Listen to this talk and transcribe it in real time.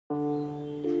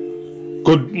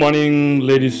Good morning,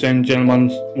 ladies and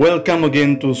gentlemen. Welcome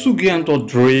again to Sugianto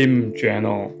Dream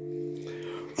channel.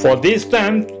 For this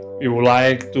time, we would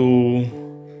like to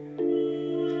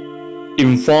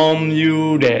inform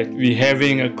you that we're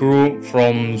having a group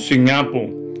from Singapore,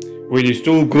 which is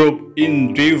two groups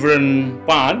in different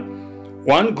parts.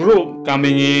 One group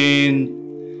coming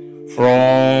in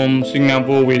from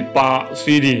Singapore with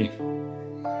Sidi,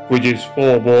 which is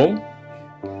 4 ball,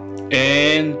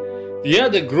 and the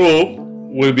other group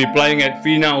will be playing at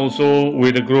Vina also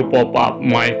with a group of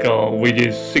Michael, which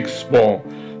is 6 ball.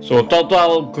 So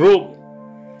total group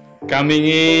coming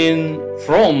in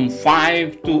from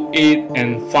 5 to 8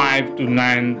 and 5 to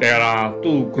 9. There are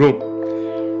two groups.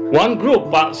 One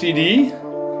group, Sidi,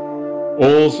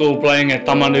 also playing at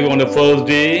Taman on the first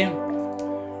day.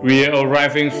 We are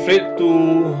arriving straight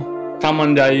to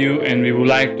Taman Dayu, and we would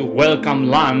like to welcome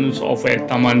lunch of at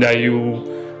Taman Dayu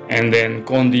and then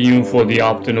continue for the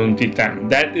afternoon tea time.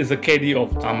 That is the caddy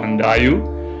of Taman Dayu,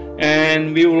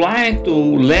 and we would like to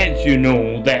let you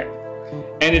know that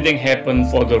anything happened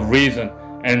for the reason,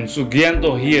 and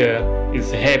Sugianto here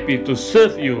is happy to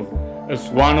serve you as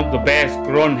one of the best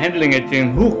ground handling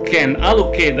agent who can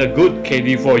allocate a good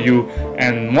caddy for you,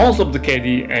 and most of the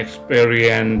caddy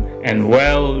experienced and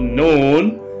well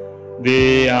known.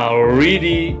 They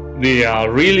really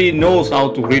knows how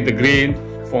to read the green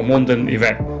for mountain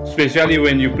event, especially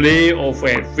when you play off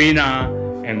at Vina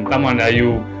and Taman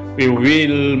Dayu. We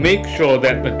will make sure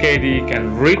that the caddy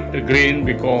can read the green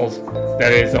because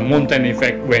there is a mountain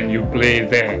effect when you play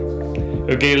there.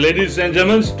 Okay, ladies and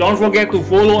gentlemen, don't forget to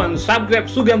follow and subscribe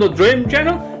Sugianto Dream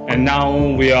channel. And now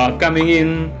we are coming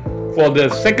in for the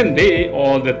second day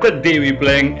or the third day we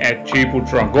playing at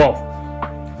Ciputra Golf.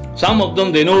 Some of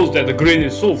them, they know that the green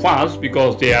is so fast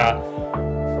because they are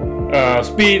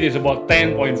speed is about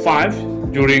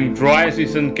 10.5. During dry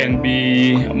season can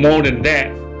be more than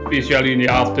that, especially in the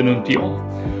afternoon tea off.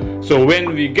 So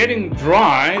when we're getting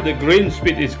dry, the green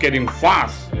speed is getting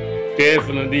fast.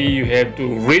 Definitely you have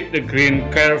to read the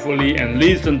green carefully and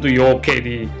listen to your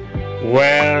caddy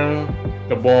where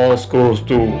the ball goes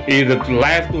to, either to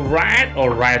left to right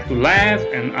or right to left,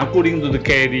 and according to the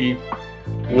caddy,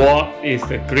 what is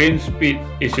the green speed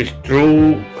is his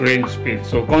true green speed.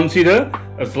 So consider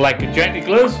as like a Jack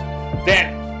Nicholas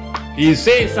that he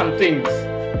says some things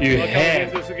you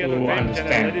have to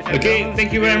understand. Okay,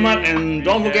 thank you very much, and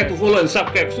don't forget to follow and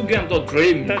subscribe Sugianto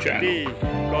Dream channel.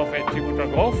 Golf at Ciputra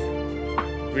Golf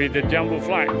with the jumbo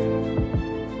flight.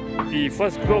 The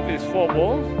first group is 4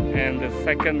 ball and the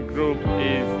second group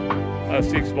is a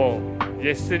 6 ball.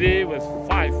 Yesterday was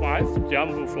 5-5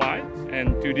 jumbo flight,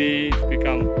 and today it's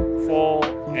become 4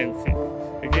 and 6.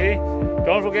 Okay,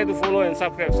 don't forget to follow and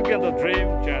subscribe Sugianto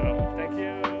Dream channel. Thank you.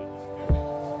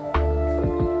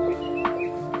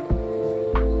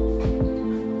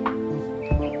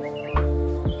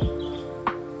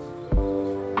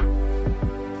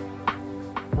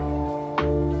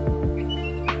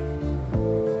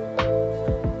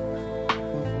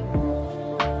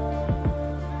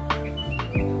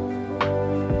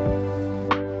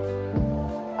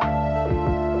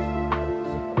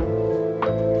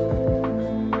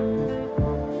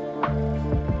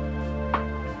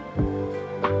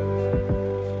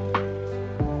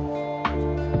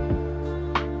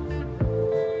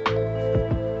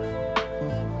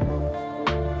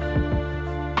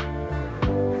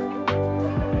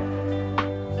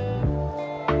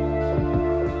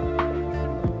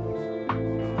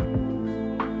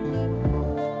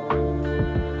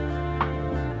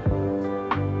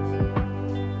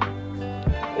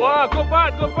 Wah, good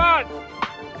putt, good putt.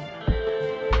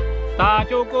 Tak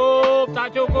cukup,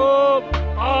 tak cukup.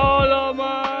 Oh,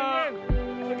 lama.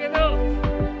 Okey tu.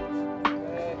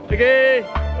 Okey.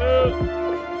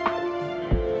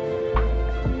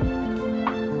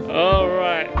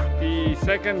 Alright, the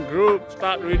second group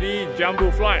start ready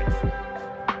jumbo flights.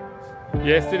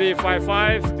 Yesterday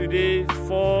 5-5, today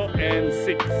 4 and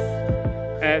 6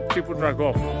 at Ciputra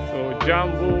Golf. So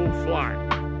jumbo flight,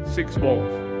 6 ball.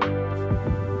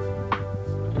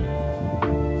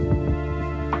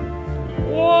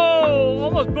 Whoa,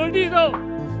 almost birdie though.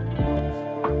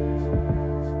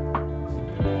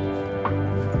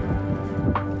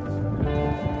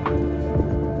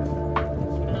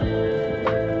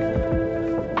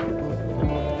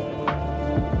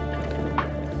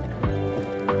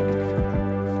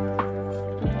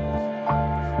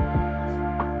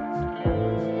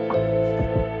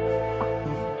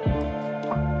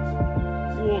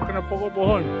 Kena pokok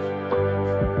pohon.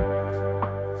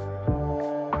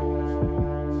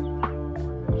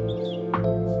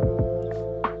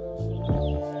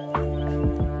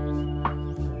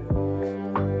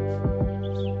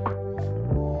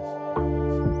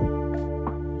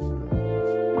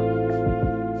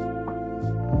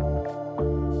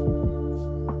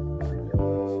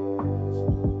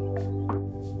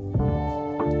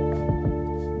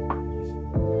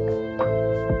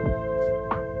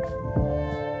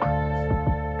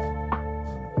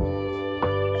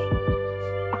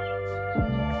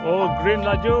 green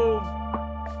laju.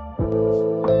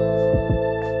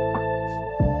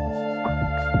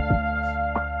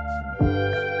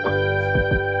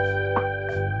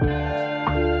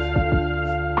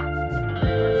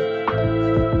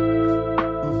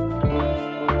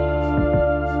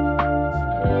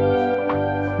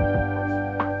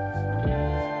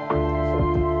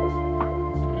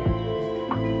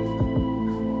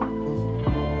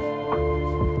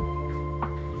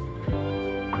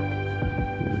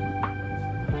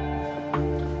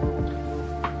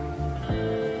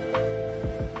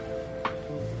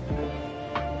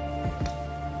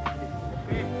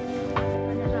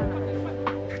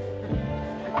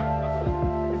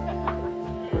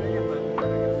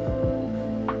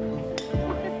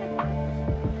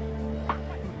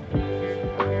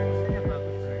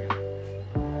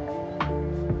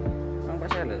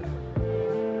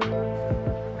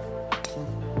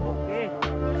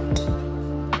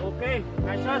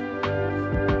 Nice shot.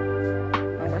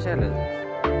 Ang pasel.